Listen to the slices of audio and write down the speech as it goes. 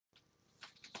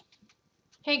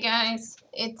Hey guys,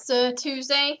 it's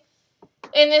Tuesday,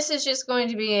 and this is just going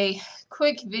to be a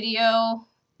quick video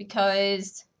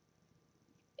because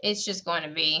it's just going to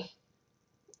be,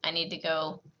 I need to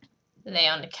go lay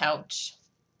on the couch.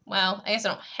 Well, I guess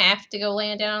I don't have to go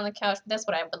laying down on the couch, but that's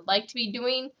what I would like to be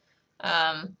doing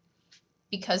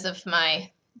because of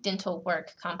my dental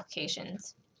work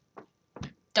complications.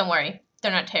 Don't worry,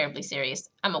 they're not terribly serious.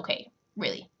 I'm okay,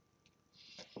 really.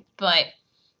 But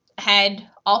I had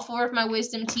all 4 of my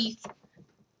wisdom teeth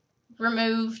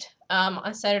removed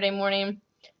on Saturday morning,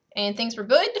 and things were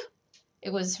good.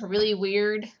 It was really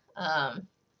weird.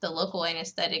 The local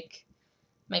anesthetic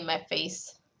made my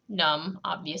face numb,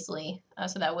 obviously,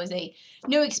 so that was a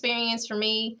new experience for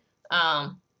me.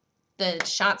 The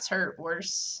shots hurt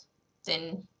worse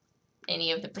than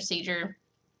any of the procedure.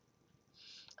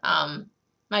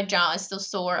 My jaw is still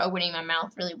sore. Opening my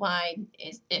mouth really wide,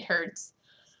 it hurts.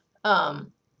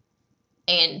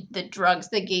 And the drugs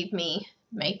they gave me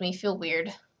made me feel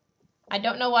weird. I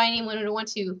don't know why anyone would want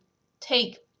to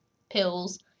take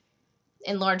pills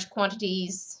in large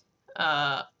quantities,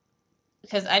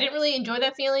 because I didn't really enjoy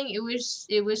that feeling. It was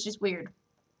just weird.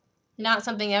 Not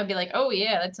something I would be like, oh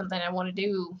yeah, that's something I want to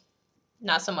do.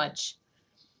 Not so much.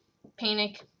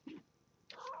 Panic.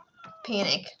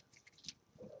 Panic.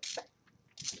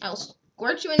 I'll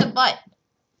squirt you in the butt.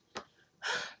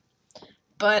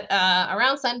 But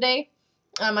around Sunday,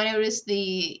 I noticed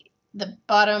the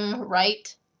bottom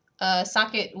right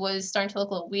socket was starting to look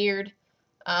a little weird.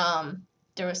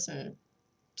 There was some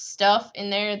stuff in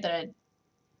there that I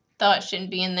thought shouldn't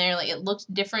be in there. Like, it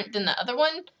looked different than the other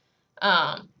one.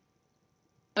 But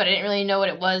I didn't really know what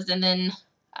it was. And then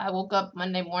I woke up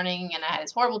Monday morning and I had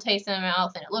this horrible taste in my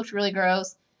mouth and it looked really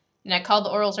gross. And I called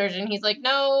the oral surgeon. He's like,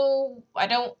 no,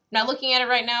 not looking at it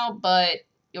right now, but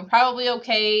you're probably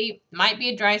okay. Might be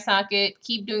a dry socket.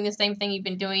 Keep doing the same thing you've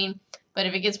been doing. But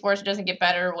if it gets worse, it doesn't get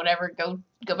better, or whatever, go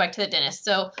back to the dentist.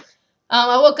 So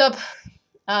I woke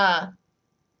up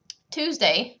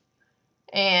Tuesday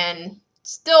and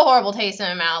still horrible taste in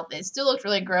my mouth. It still looked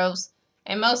really gross.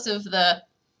 And most of the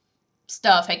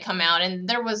stuff had come out. And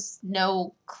there was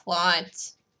no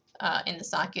clot in the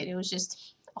socket. It was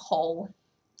just a hole,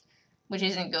 which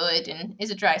isn't good and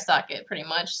is a dry socket pretty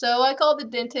much. So I called the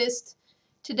dentist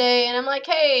today and I'm like,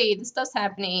 hey, this stuff's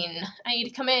happening. I need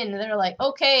to come in. And they're like,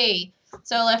 okay.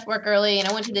 So I left work early and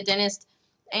I went to the dentist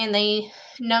and they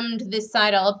numbed this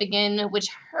side all up again, which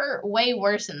hurt way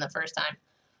worse than the first time.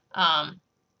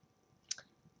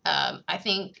 I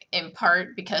think in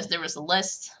part because there was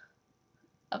less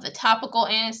of the topical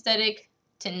anesthetic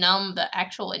to numb the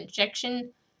actual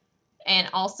injection, and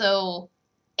also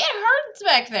it hurts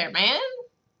back there, man.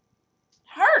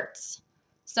 Hurts.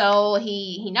 So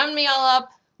he numbed me all up,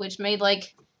 which made,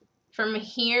 like, from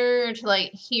here to,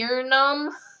 like, here numb,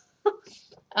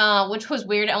 which was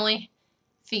weird. Only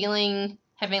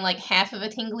having, like, half of a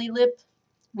tingly lip.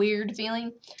 Weird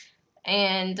feeling.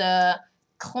 And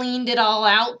cleaned it all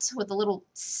out with a little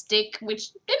stick,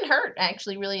 which didn't hurt,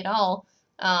 actually, really at all.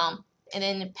 And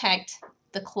then packed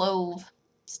the clove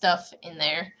stuff in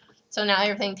there. So now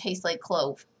everything tastes like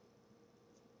clove.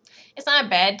 It's not a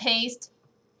bad taste.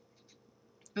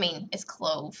 I mean, it's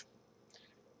clove.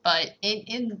 But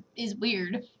it is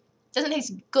weird. It doesn't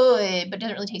taste good, but it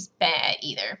doesn't really taste bad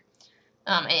either.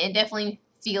 And it definitely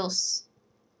feels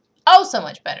oh so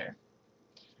much better.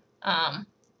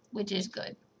 Which is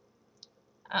good.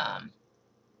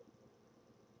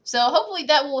 So hopefully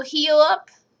that will heal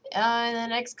up in the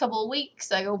next couple of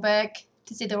weeks. I go back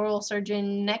to see the oral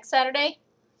surgeon next Saturday.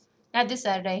 Not this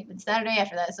Saturday, but the Saturday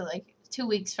after that. So like 2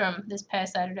 weeks from this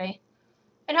past Saturday.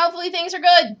 And hopefully things are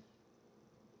good.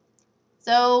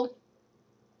 So,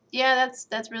 yeah,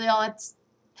 that's really all that's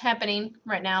happening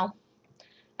right now.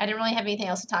 I didn't really have anything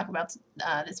else to talk about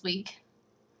this week.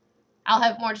 I'll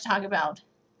have more to talk about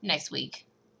next week.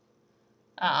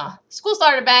 School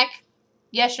started back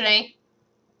yesterday.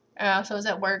 So I was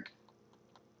at work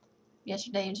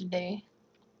yesterday and today.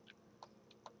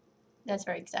 That's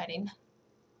very exciting.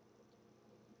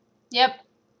 Yep,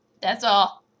 that's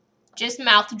all. Just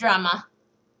mouth drama.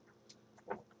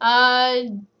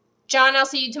 John, I'll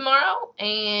see you tomorrow,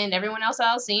 and everyone else,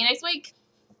 I'll see you next week.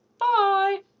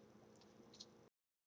 Bye.